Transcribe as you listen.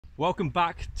Welcome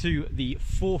back to the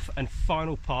fourth and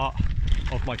final part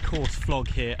of my course vlog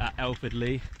here at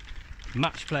Elfordliegh.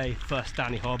 Match play first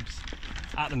Danny Hobbs.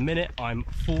 At the minute I'm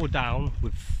 4 down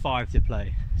with 5 to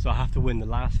play, so I have to win the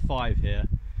last 5 here.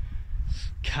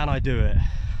 Can I do it?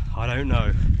 I don't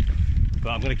know,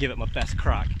 but I'm going to give it my best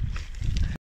crack.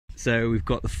 So we've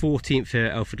got the 14th here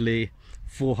at Elfordleigh,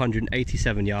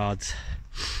 487 yards,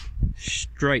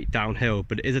 straight downhill,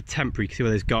 but it is a temporary. You can see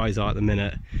where those guys are at the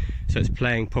minute, so it's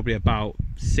playing probably about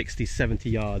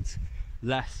 60-70 yards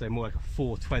less, so more like a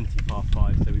 420 par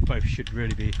 5, so we both should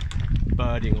really be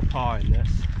birdieing or parring this.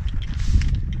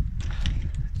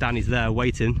 Danny's there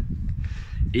waiting,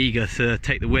 eager to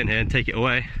take the win here and take it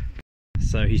away.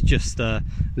 So he's just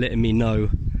letting me know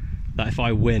that if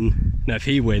I win, no, if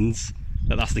he wins,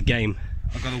 that's the game.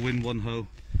 I've got to win 1 hole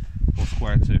or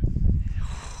square 2.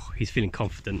 He's feeling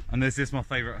confident. And this is my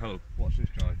favourite hole. Watch this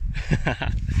drive.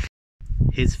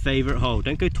 His favourite hole.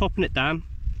 Don't go topping it, Dan.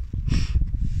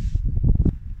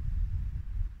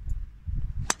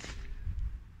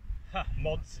 Ha!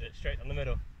 Monstered it straight down the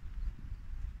middle.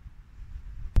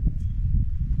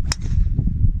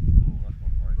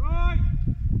 Right!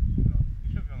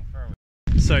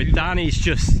 So Danny's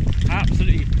just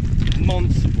absolutely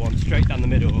monstered one straight down the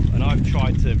middle, and I've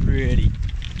tried to really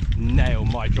nail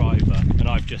my driver, and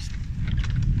I've just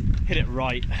hit it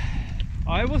right.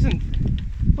 I wasn't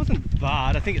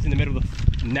bad. I think it's in the middle of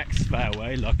the next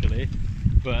fairway, luckily.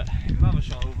 But you can have a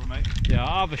shot over, mate. Yeah,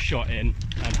 I'll have a shot in,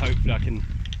 and hopefully I can.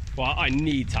 Well, I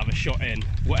need to have a shot in.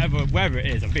 Wherever it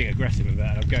is, I'm being aggressive with it,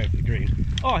 and I'm going for the green.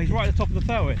 Oh, he's right at the top of the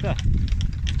fairway there.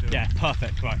 Yeah,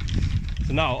 perfect. Right.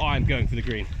 So now I'm going for the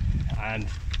green, and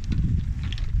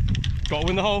got to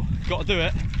win the hole. Got to do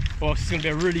it. Well, it's going to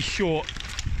be a really short,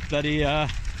 bloody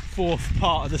fourth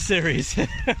part of the series.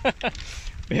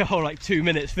 Be a whole like 2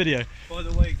 minutes video. By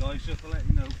the way, guys, just to let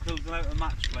you know, closing out a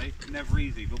match play never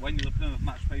easy, but when you're the Plymouth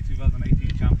Match Play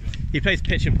 2018 champion, he plays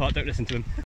pitch and putt. Don't listen to him.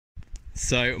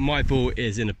 So my ball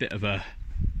is in a bit of a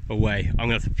way. I'm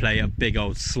going to have to play a big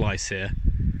old slice here.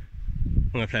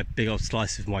 I'm going to play a big old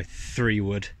slice with my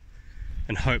 3-wood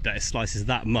and hope that it slices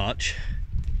that much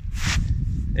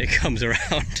it comes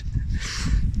around.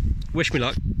 Wish me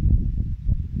luck.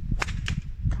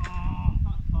 Oh,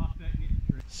 that's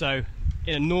perfect. So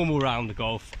in a normal round of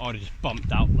golf, I'd have just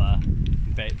bumped out there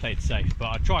and played safe, but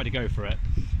I tried to go for it.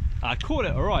 I caught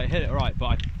it alright, hit it alright, but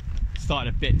I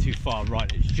started a bit too far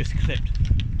right. It's just clipped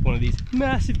one of these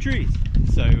massive trees.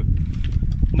 So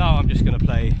now I'm just going to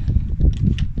play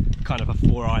kind of a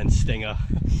 4-iron stinger,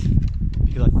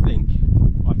 because I think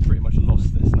I've pretty much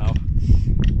lost this now.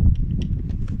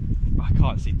 I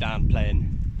can't see Dan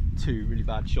playing 2 really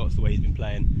bad shots the way he's been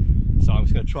playing, so I'm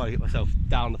just going to try to get myself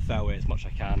down the fairway as much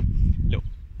as I can. Little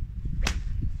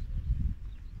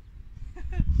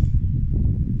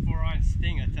 4-iron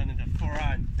stinger turned into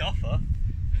 4-iron duffer.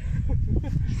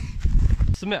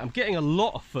 Submit, I'm getting a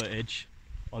lot of footage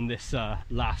on this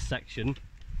last section.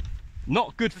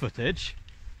 Not good footage,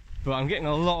 but I'm getting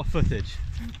a lot of footage.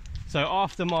 So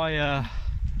after my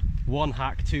 1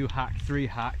 hack, 2 hack, 3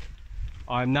 hack,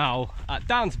 I'm now at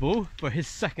Dan's ball for his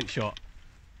second shot.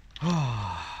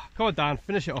 Come on, Dan,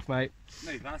 finish it off, mate.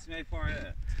 No, you've asked me how far I hit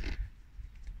it.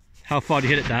 How far do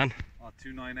you hit it, Dan?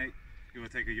 298. Give or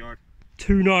take a yard.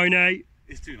 298.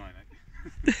 It's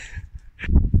 298.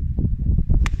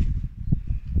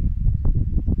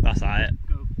 That's at it.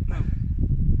 Go, go.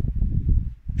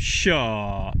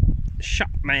 Shot,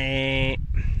 mate.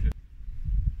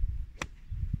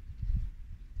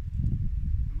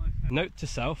 Note to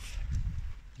self: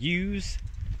 use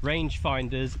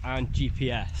rangefinders and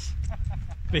GPS,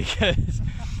 because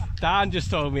Dan just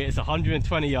told me it's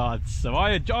 120 yards, so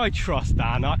I trust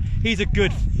Dan. He's a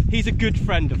good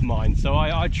friend of mine, so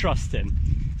I trust him.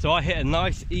 So I hit a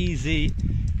nice easy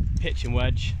pitching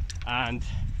wedge, and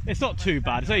it's not too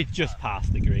bad. It's only just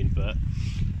past the green, but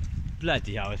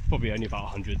bloody hell, it's probably only about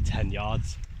 110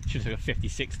 yards. Should have took a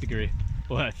 56 degree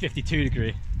or a 52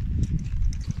 degree.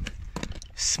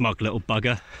 Smug little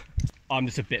bugger. I'm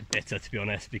just a bit bitter, to be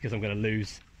honest, because I'm going to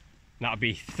lose. That would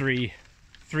be 3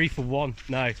 for 1.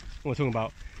 No, what am I talking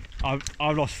about?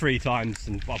 I've lost 3 times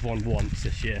and I've won once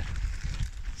this year.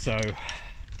 So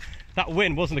that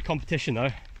win wasn't a competition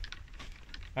though.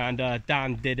 And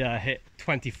Dan did hit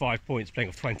 25 points playing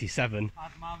off 27,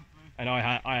 and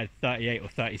I had 38 or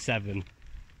 37.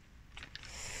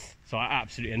 So I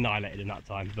absolutely annihilated in that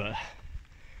time, but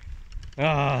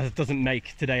it doesn't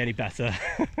make today any better.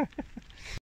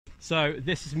 So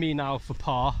this is me now for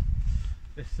par.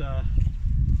 This that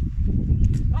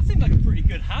seemed like a pretty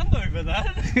good hand over there.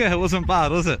 Yeah, it wasn't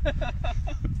bad, was it?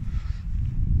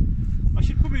 I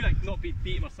should probably like not be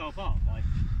beating myself up. Like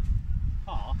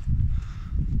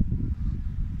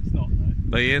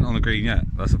But he ain't on the green yet,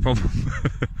 that's the problem.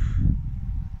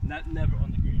 Never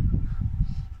on the green.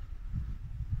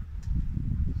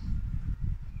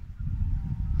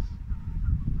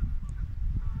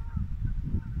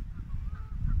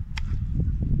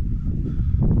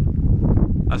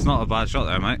 That's not a bad shot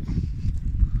there, mate.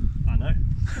 I know.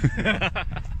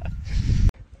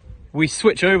 We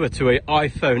switch over to a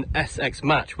iPhone SX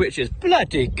Match, which is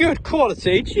bloody good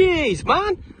quality. Jeez,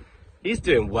 man. He's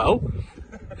doing well.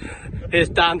 Here's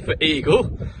Dan for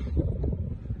Eagle.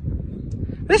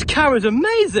 This camera's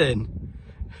amazing.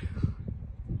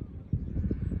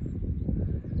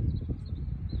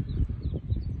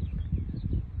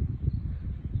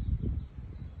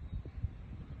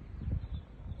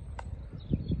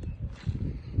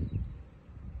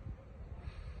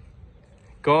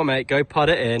 Go on, mate, go putt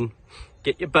it in.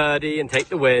 Get your birdie and take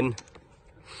the win.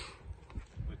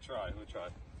 We'll try.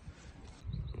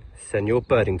 Senor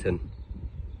Birdington.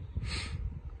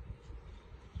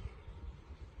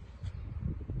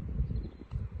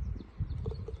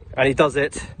 And he does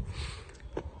it.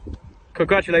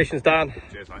 Congratulations, Dan.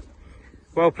 Cheers, mate.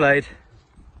 Well played.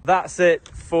 That's it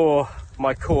for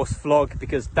my course vlog,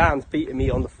 because Dan's beaten me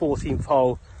on the 14th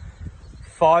hole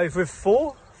 5 for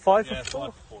 4? 5 for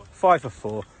 4? 5 for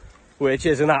 4, which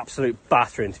is an absolute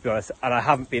battering, to be honest, and I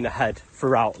haven't been ahead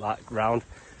throughout that round.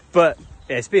 But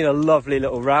it's been a lovely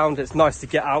little round. It's nice to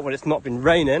get out when it's not been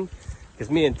raining, because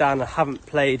me and Dan haven't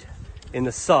played in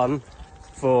the sun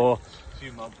for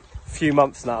a few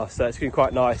months now, so it's been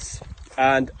quite nice.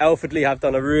 And Elfordliegh have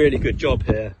done a really good job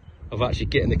here of actually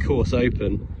getting the course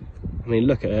open. I mean,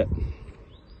 look at it.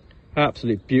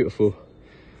 Absolutely beautiful.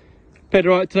 Played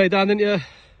right today, Dan, didn't you?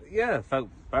 Yeah, felt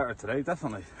better today,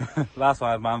 definitely. Last time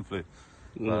I had man flu.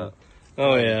 But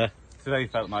oh yeah. Today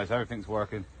felt nice, everything's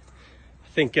working. I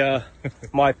think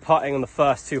my putting on the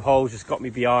first 2 holes just got me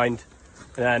behind,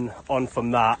 and then on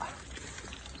from that,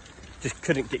 just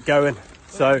couldn't get going.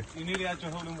 So you nearly had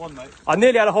your hole in one, mate. I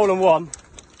nearly had a hole in one.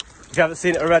 If you haven't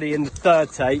seen it already, in the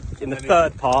third take, in the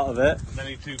third part of it. Then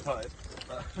he 2-putted.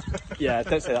 Yeah,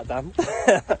 don't say that, Dan.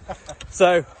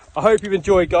 So I hope you've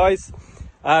enjoyed, guys.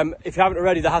 If you haven't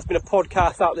already, there has been a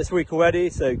podcast out this week already,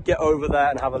 so get over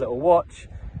there and have a little watch.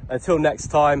 Until next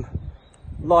time,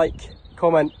 like,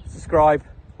 comment, subscribe.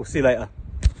 We'll see you later.